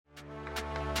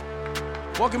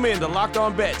Welcome in to Locked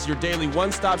On Bets, your daily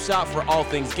one-stop shop for all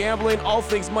things gambling, all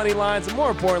things money lines, and more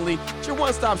importantly, it's your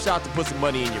one-stop shop to put some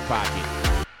money in your pocket.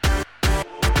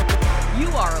 You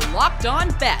are Locked On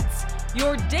Bets,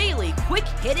 your daily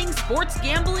quick-hitting sports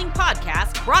gambling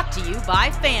podcast brought to you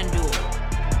by FanDuel.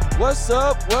 What's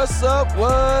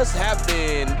what's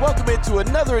happening? Welcome into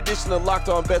another edition of Locked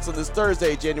On Bets on this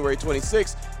Thursday, January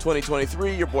 26,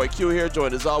 2023. Your boy Q here,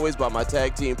 joined as always by my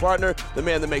tag team partner, the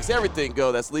man that makes everything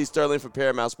go. That's Lee Sterling from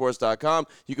ParamountSports.com.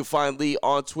 You can find Lee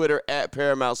on Twitter at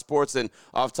Paramount Sports. And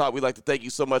off top, we'd like to thank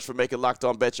you so much for making Locked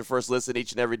On Bets your first listen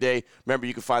each and every day. Remember,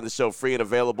 you can find the show free and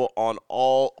available on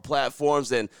all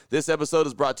platforms. And this episode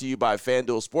is brought to you by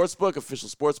FanDuel Sportsbook, official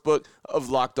sportsbook of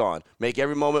Locked On. Make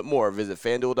every moment more. Visit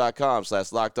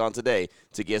FanDuel.com/LockedOn today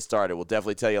to get started. We'll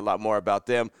definitely tell you a lot more about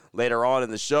them later on in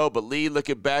the show. But Lee,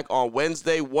 looking back on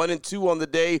Wednesday, 1-2 on the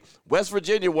day. West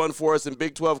Virginia won for us in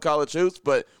Big 12 college hoops,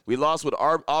 but we lost with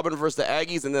Auburn versus the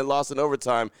Aggies and then lost in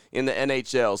overtime in the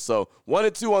NHL. So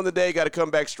 1-2 on the day, got to come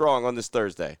back strong on this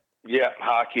Thursday. Yeah,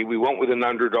 hockey. We went with an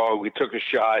underdog. We took a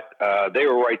shot. They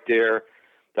were right there.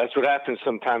 That's what happens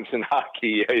sometimes in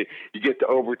hockey. You get to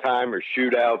overtime or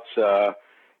shootouts,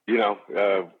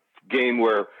 game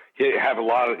where you have a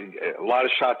lot of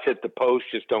shots hit the post,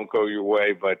 just don't go your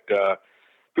way. But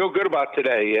feel good about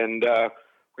today, and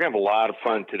we're going to have a lot of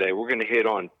fun today. We're going to hit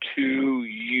on two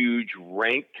huge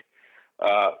ranked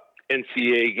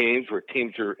NCAA games where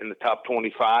teams are in the top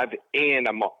 25, and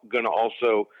I'm going to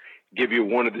also give you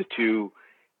one of the two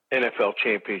NFL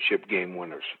championship game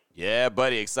winners. Yeah,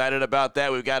 buddy, excited about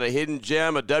that. We've got a hidden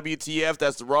gem, a WTF,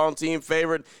 that's the wrong team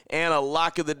favorite, and a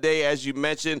lock of the day, as you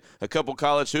mentioned, a couple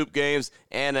college hoop games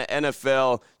and an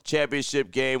NFL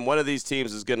championship game. One of these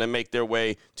teams is going to make their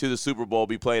way to the Super Bowl,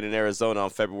 be playing in Arizona on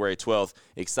February 12th.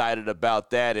 Excited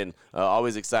about that, and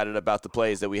always excited about the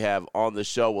plays that we have on the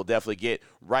show. We'll definitely get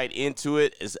right into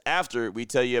it is after we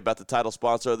tell you about the title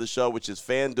sponsor of the show, which is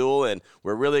FanDuel, and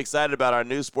we're really excited about our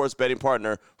new sports betting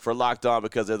partner for Locked On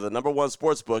because they're the number one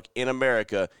sports book in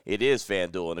America. It is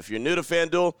FanDuel, and if you're new to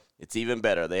FanDuel, it's even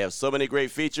better. They have so many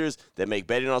great features that make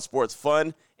betting on sports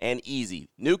fun and easy.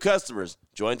 New customers,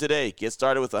 join today. Get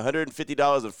started with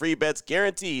 $150 in free bets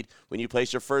guaranteed when you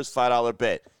place your first $5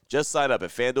 bet. Just sign up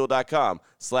at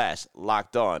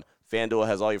FanDuel.com/LockedOn. FanDuel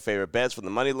has all your favorite bets from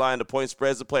the money line to point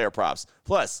spreads to player props.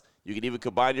 Plus, you can even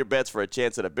combine your bets for a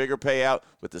chance at a bigger payout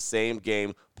with the same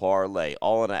game parlay,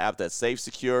 all in an app that's safe,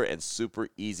 secure, and super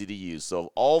easy to use.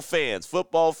 So all fans,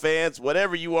 football fans,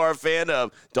 whatever you are a fan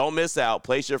of, don't miss out.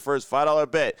 Place your first $5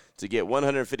 bet to get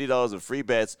 $150 in free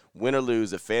bets, win or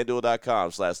lose, at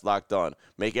FanDuel.com/LockedOn.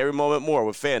 Make every moment more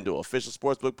with FanDuel, official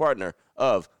sportsbook partner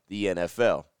of the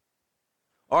NFL.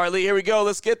 All right, Lee, here we go.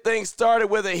 Let's get things started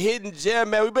with a hidden gem,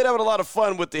 man. We've been having a lot of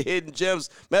fun with the hidden gems.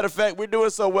 Matter of fact, we're doing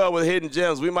so well with hidden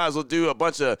gems, we might as well do a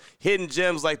bunch of hidden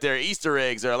gems like they're Easter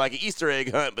eggs or like an Easter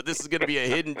egg hunt, but this is going to be a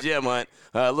hidden gem hunt.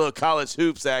 A little college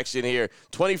hoops action here.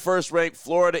 21st ranked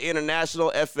Florida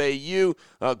International, FAU,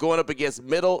 going up against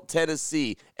Middle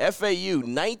Tennessee. FAU,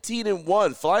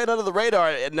 19-1, flying under the radar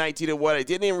at 19-1. I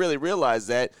didn't even really realize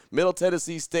that. Middle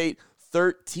Tennessee State,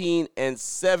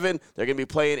 13-7. They're going to be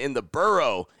playing in the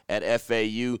Burrow at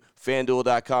FAU.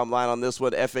 FanDuel.com line on this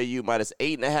one. FAU minus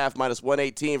 8.5, minus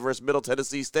 118 versus Middle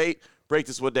Tennessee State. Break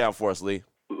this one down for us, Lee.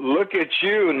 Look at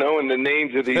you knowing the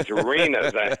names of these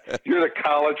arenas. You're the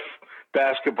college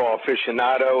basketball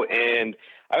aficionado, and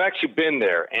I've actually been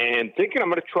there and thinking I'm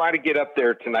going to try to get up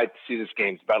there tonight to see this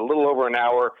game. It's about a little over an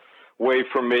hour away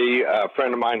from me. A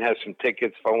friend of mine has some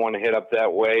tickets if I want to hit up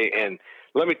that way, and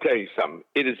let me tell you something.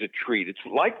 It is a treat. It's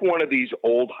like one of these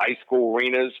old high school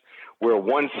arenas where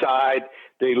one side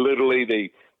they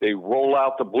roll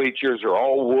out the bleachers are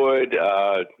all wood.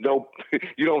 No,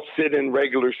 you don't sit in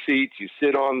regular seats. You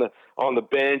sit on the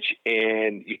bench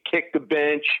and you kick the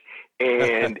bench,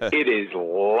 and it is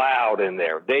loud in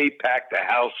there. They pack the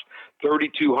house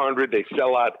 3,200. They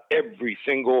sell out every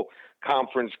single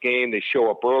conference game. They show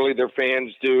up early, their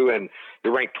fans do, and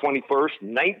they're ranked 21st,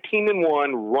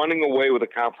 19-1, running away with a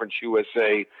Conference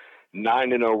USA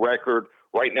 9-0 record.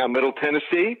 Right now, Middle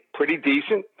Tennessee, pretty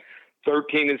decent,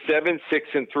 13-7,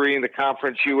 6-3 in the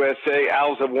Conference USA.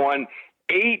 Owls have won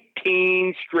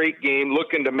 18 straight games,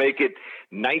 looking to make it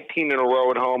 19 in a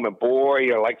row at home. And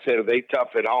boy, like I said, are they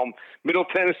tough at home. Middle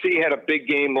Tennessee had a big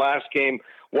game last game.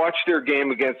 Watch their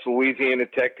game against Louisiana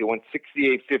Tech. They won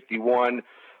 68-51.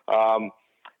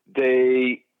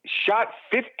 They shot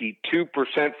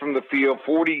 52% from the field,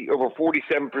 over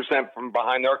 47% from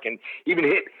behind the arc, and even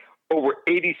hit over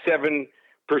 87%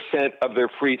 of their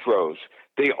free throws.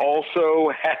 They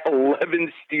also had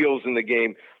 11 steals in the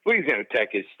game. Louisiana Tech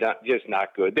is just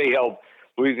not good. They held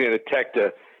Louisiana Tech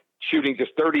to shooting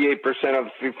just 38%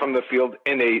 from the field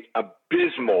and a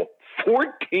abysmal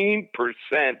 14%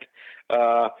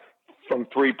 from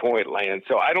three-point land.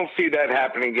 So I don't see that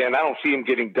happening again. I don't see him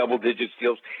getting double-digit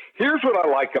steals. Here's what I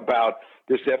like about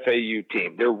this FAU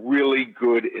team. They're really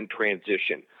good in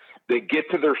transition. They get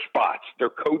to their spots. Their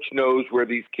coach knows where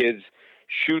these kids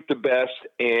shoot the best,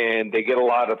 and they get a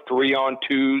lot of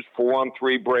 3-on-2s,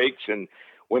 4-on-3 breaks. And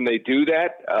when they do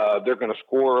that, they're going to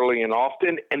score early and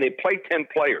often, and they play 10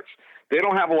 players. They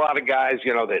don't have a lot of guys,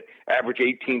 that average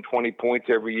 18, 20 points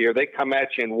every year. They come at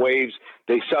you in waves.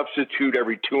 They substitute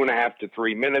every 2.5 to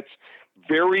 3 minutes.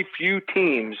 Very few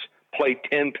teams play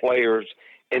 10 players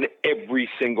in every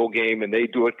single game, and they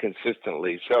do it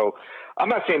consistently. So I'm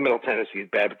not saying Middle Tennessee is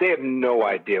bad, but they have no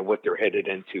idea what they're headed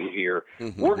into here.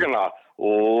 Mm-hmm. We're going to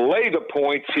lay the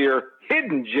points here.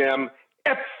 Hidden gem,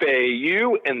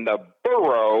 FAU and the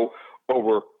Burrow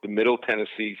over the Middle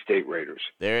Tennessee State Raiders.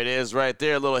 There it is right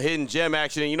there, a little hidden gem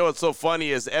action. And you know what's so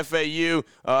funny is FAU,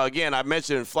 again, I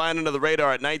mentioned flying under the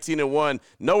radar at 19-1,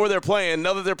 know where they're playing,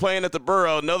 know that they're playing at the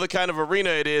Burrow, know the kind of arena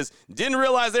it is, didn't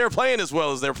realize they were playing as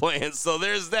well as they're playing. So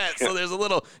there's that. So there's a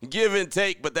little give and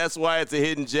take, but that's why it's a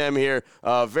hidden gem here.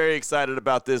 Very excited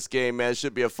about this game, man. It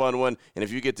should be a fun one. And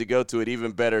if you get to go to it,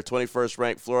 even better. 21st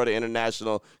ranked Florida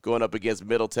International going up against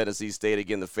Middle Tennessee State.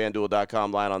 Again, the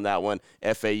FanDuel.com line on that one,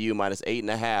 FAU minus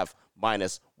 8.5.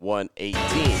 minus 118.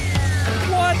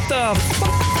 What the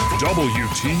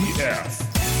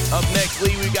WTF? Up next,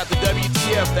 Lee, we got the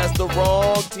WTF. That's the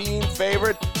wrong team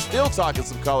favorite. Still talking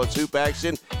some college hoop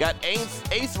action. Got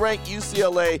 8th ranked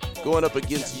UCLA going up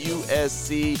against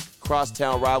USC.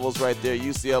 Crosstown rivals right there.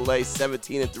 UCLA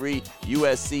 17-3,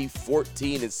 USC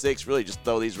 14-6. Really just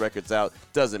throw these records out.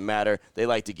 Doesn't matter. They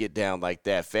like to get down like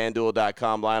that.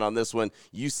 FanDuel.com line on this one.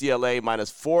 UCLA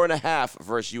minus 4.5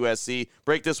 versus USC.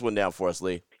 Break this one down for us,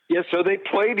 Lee. Yeah, so they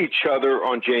played each other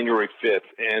on January 5th.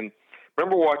 And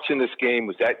remember watching this game.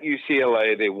 It was at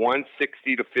UCLA. They won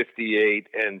 60-58.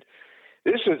 And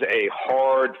this was a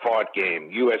hard-fought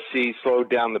game. USC slowed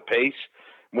down the pace.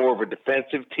 More of a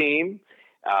defensive team.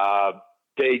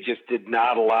 They just did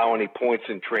not allow any points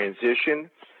in transition.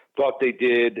 Thought they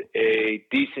did a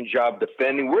decent job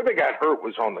defending. Where they got hurt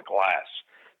was on the glass.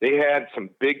 They had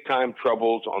some big-time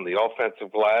troubles on the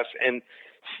offensive glass and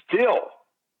still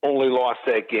only lost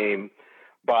that game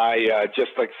by,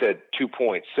 just like I said, 2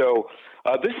 points. So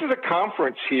this is a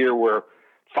conference here where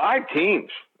 5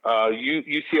 teams,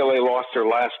 UCLA lost their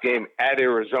last game at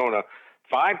Arizona.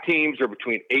 5 teams are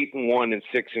between 8-1 and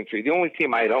 6-3. The only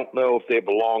team I don't know if they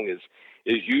belong is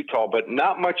Utah, but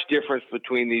not much difference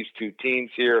between these two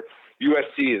teams here.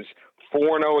 USC is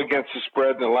 4-0 against the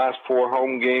spread in the last 4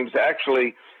 home games.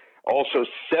 Actually, also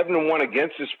 7-1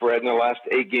 against the spread in the last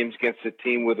 8 games against a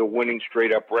team with a winning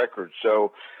straight-up record.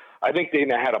 So I think they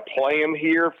know how to play them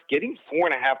here. Getting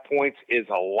 4.5 points is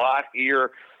a lot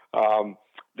here.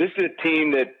 This is a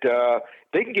team that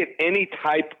they can get any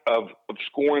type of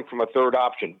scoring from a third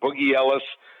option. Boogie Ellis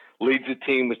leads the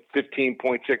team with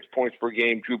 15.6 points per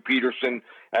game. Drew Peterson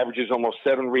averages almost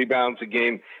 7 rebounds a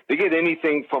game. They get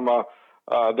anything from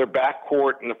their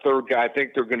backcourt and the third guy. I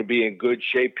think they're going to be in good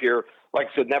shape here. Like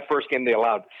I said, in that first game, they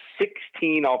allowed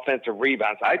 16 offensive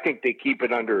rebounds. I think they keep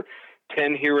it under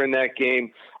 10 here in that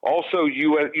game. Also,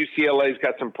 UCLA's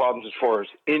got some problems as far as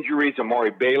injuries.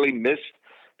 Amari Bailey missed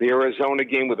the Arizona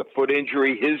game with a foot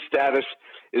injury. His status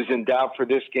is in doubt for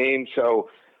this game. So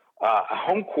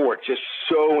home court, just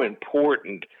so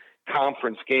important.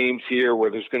 Conference games here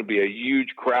where there's going to be a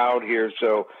huge crowd here.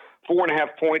 So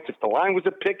 4.5 points. If the line was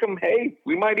a pick 'em, hey,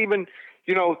 we might even,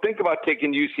 think about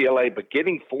taking UCLA. But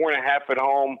getting 4.5 at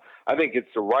home, I think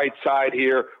it's the right side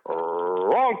here.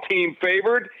 Wrong team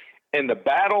favored. And the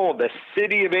battle of the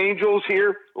City of Angels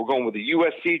here, we're going with the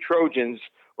USC Trojans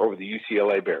over the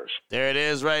UCLA Bears. There it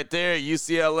is right there.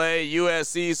 UCLA,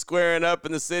 USC squaring up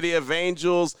in the City of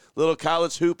Angels. Little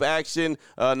college hoop action.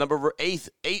 Number 8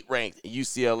 ranked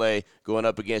UCLA going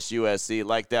up against USC.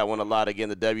 Like that one a lot. Again,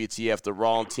 the WTF, the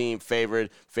wrong team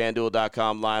favored.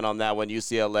 FanDuel.com line on that one.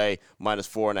 UCLA minus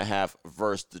 4.5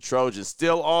 versus the Trojans.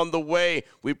 Still on the way.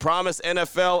 We promised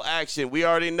NFL action. We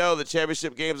already know the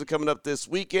championship games are coming up this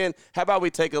weekend. How about we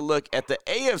take a look at the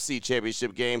AFC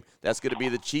championship game? That's going to be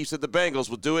the Chiefs at the Bengals.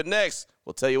 We'll do it next.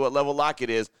 We'll tell you what level lock it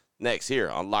is next here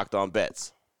on Locked On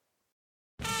Bets.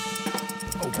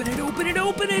 Open it, open it,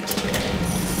 open it.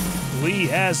 Lee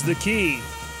has the key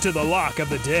to the lock of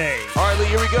the day. All right, Lee,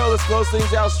 here we go. Let's close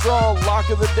things out strong. Lock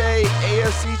of the day,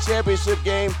 AFC championship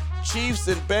game. Chiefs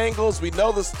and Bengals. We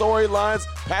know the storylines.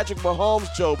 Patrick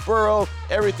Mahomes, Joe Burrow,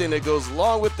 everything that goes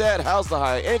along with that. How's the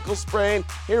high ankle sprain?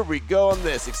 Here we go on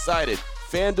this. Excited.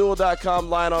 FanDuel.com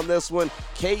line on this one.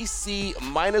 KC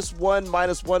 -1,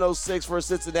 -106 for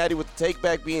Cincinnati, with the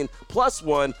takeback being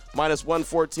 +1,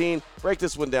 -114. Break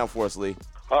this one down for us, Lee.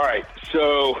 All right,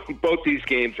 so both these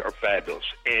games are fabulous,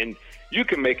 and you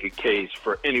can make a case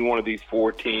for any one of these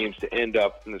four teams to end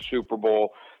up in the Super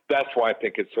Bowl. That's why I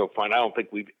think it's so fun. I don't think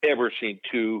we've ever seen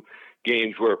two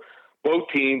games where both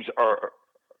teams are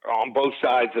on both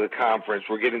sides of the conference.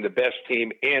 We're getting the best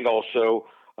team, and also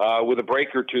with a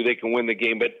break or two, they can win the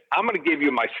game. But I'm going to give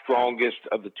you my strongest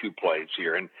of the two plays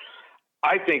here, and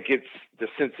I think it's the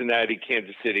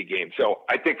Cincinnati-Kansas City game. So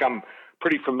I think I'm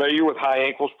pretty familiar with high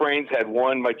ankle sprains, had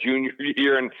one my junior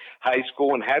year in high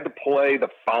school, and had to play the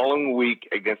following week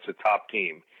against the top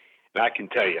team. And I can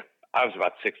tell you, I was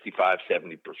about 65,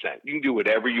 70%. You can do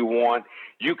whatever you want.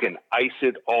 You can ice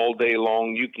it all day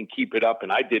long. You can keep it up,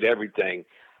 and I did everything.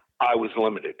 I was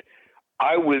limited.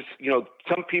 I was,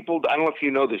 some people, I don't know if you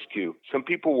know this, Q, some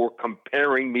people were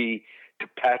comparing me to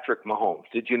Patrick Mahomes.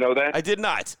 Did you know that? I did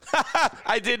not.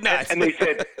 I did not. And they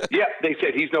said,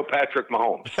 he's no Patrick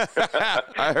Mahomes.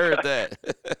 I heard that.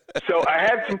 So I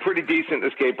had some pretty decent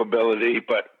escapability,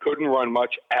 but couldn't run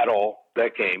much at all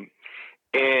that game.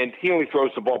 And he only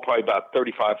throws the ball probably about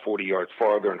 35, 40 yards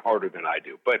farther and harder than I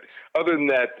do. But other than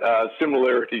that,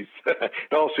 similarities.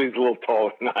 Also, he's a little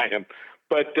taller than I am.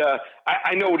 But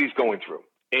I know what he's going through.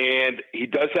 And he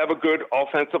does have a good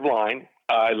offensive line.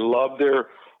 I love their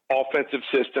offensive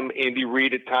system. Andy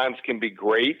Reid at times can be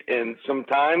great and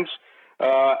sometimes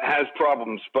has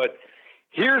problems. But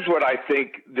here's what I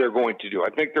think they're going to do. I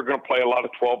think they're going to play a lot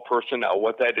of 12 personnel.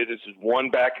 What that is one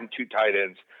back and two tight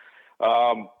ends.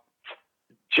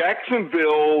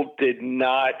 Jacksonville did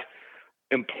not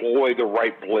employ the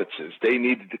right blitzes. They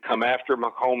needed to come after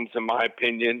Mahomes, in my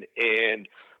opinion, and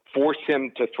force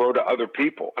him to throw to other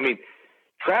people. I mean,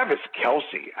 Travis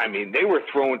Kelce, they were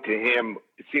throwing to him,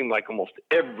 it seemed like almost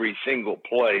every single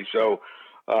play. So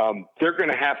they're going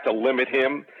to have to limit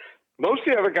him. Most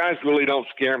of the other guys really don't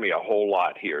scare me a whole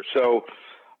lot here. So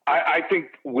I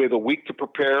think with a week to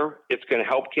prepare, it's going to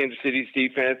help Kansas City's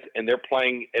defense, and they're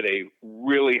playing at a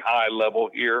really high level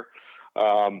here.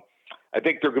 I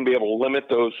think they're going to be able to limit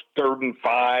those 3rd and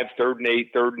 5, 3rd and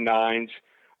 8, 3rd and 9s,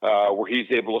 where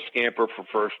he's able to scamper for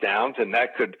first downs, and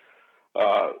that could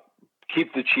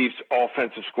keep the Chiefs'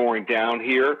 offensive scoring down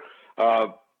here.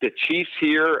 The Chiefs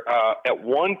here, at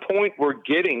one point, were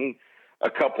getting a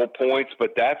couple points,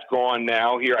 but that's gone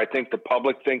now here. I think the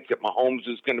public thinks that Mahomes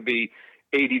is going to be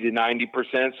 80 to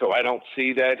 90%, so I don't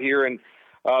see that here. And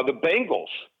the Bengals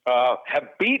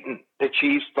have beaten the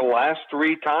Chiefs the last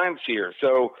 3 times here.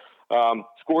 So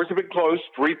scores have been close,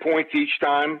 3 points each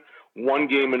time, 1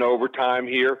 game in overtime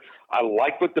here. I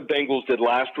like what the Bengals did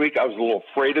last week. I was a little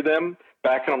afraid of them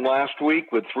backing them last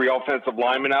week with 3 offensive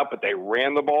linemen out, but they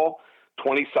ran the ball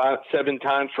 27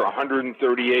 times for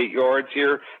 138 yards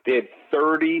here. They had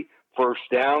 30 first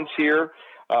downs here.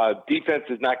 Defense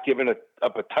has not given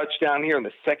up a touchdown here in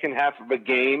the second half of a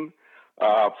game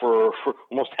for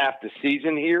almost half the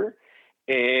season here.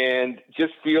 And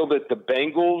just feel that the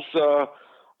Bengals,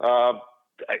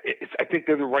 I think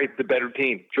they're the better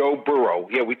team. Joe Burrow.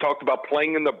 Yeah, we talked about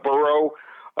playing in the Burrow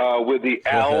with the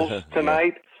Owls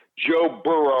tonight. Joe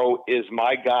Burrow is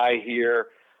my guy here.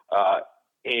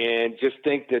 And just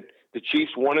think that the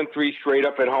Chiefs 1-3 straight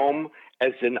up at home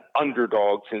as an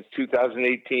underdog since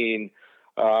 2018.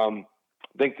 I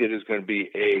think that is going to be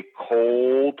a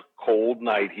cold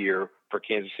night here for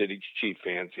Kansas City Chief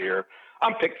fans here.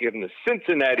 I'm picking the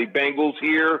Cincinnati Bengals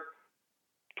here,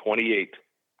 28-24.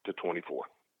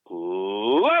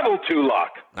 Level 2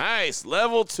 lock. Nice.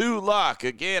 Level 2 lock.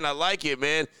 Again, I like it,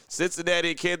 man. Cincinnati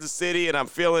and Kansas City, and I'm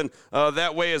feeling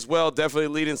that way as well. Definitely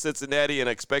leading Cincinnati, and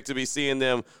I expect to be seeing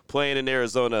them playing in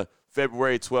Arizona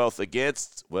February 12th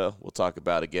against, well, we'll talk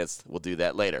about against. We'll do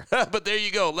that later. But there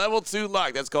you go. Level 2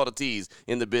 lock. That's called a tease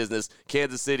in the business.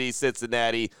 Kansas City,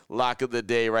 Cincinnati, lock of the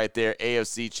day right there.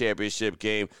 AFC Championship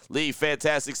game. Lee,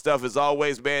 fantastic stuff as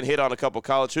always, man. Hit on a couple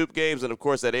college hoop games and, of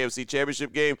course, that AFC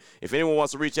Championship game. If anyone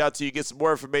wants to reach out to you, get some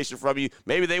more information from you,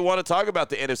 maybe they want to talk about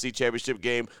the NFC Championship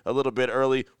game a little bit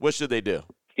early, what should they do?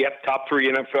 Yep, top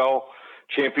 3 NFL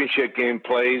Championship game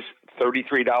plays.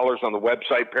 $33 on the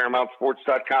website,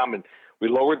 ParamountSports.com, and we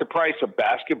lowered the price of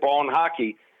basketball and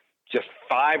hockey, just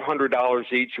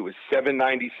 $500 each. It was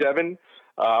 $797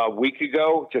 a week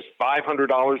ago, just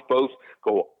 $500. Both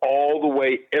go all the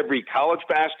way. Every college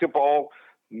basketball,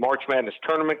 March Madness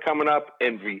tournament coming up,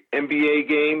 every NBA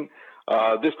game.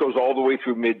 This goes all the way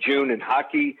through mid-June. And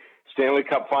hockey, Stanley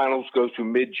Cup Finals goes through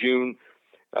mid-June.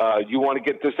 You want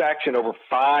to get this action over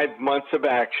 5 months of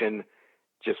action,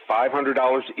 just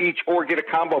 $500 each, or get a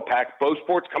combo pack. Both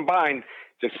sports combined,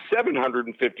 to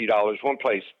 $750. One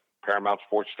place,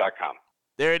 ParamountSports.com.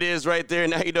 There it is right there.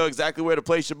 Now you know exactly where to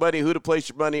place your money, who to place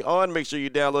your money on. Make sure you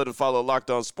download and follow Locked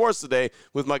On Sports today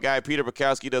with my guy Peter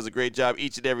Bukowski. He does a great job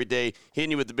each and every day hitting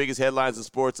you with the biggest headlines in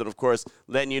sports and, of course,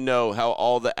 letting you know how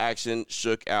all the action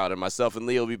shook out. And myself and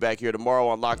Leo will be back here tomorrow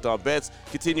on Locked On Bets,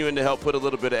 continuing to help put a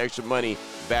little bit of extra money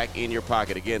back in your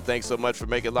pocket. Again, thanks so much for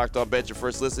making Locked On Bets your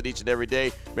first listen each and every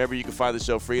day. Remember, you can find the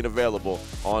show free and available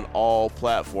on all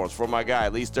platforms. For my guy,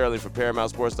 Lee Sterling from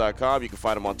ParamountSports.com, you can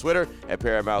find him on Twitter at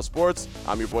Paramount Sports.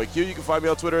 I'm your boy Q. You can find me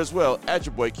on Twitter as well, at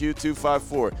your boy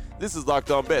Q254. This is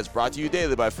Locked On Bets, brought to you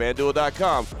daily by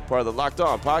FanDuel.com, part of the Locked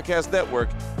On Podcast Network,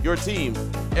 your team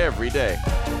every day.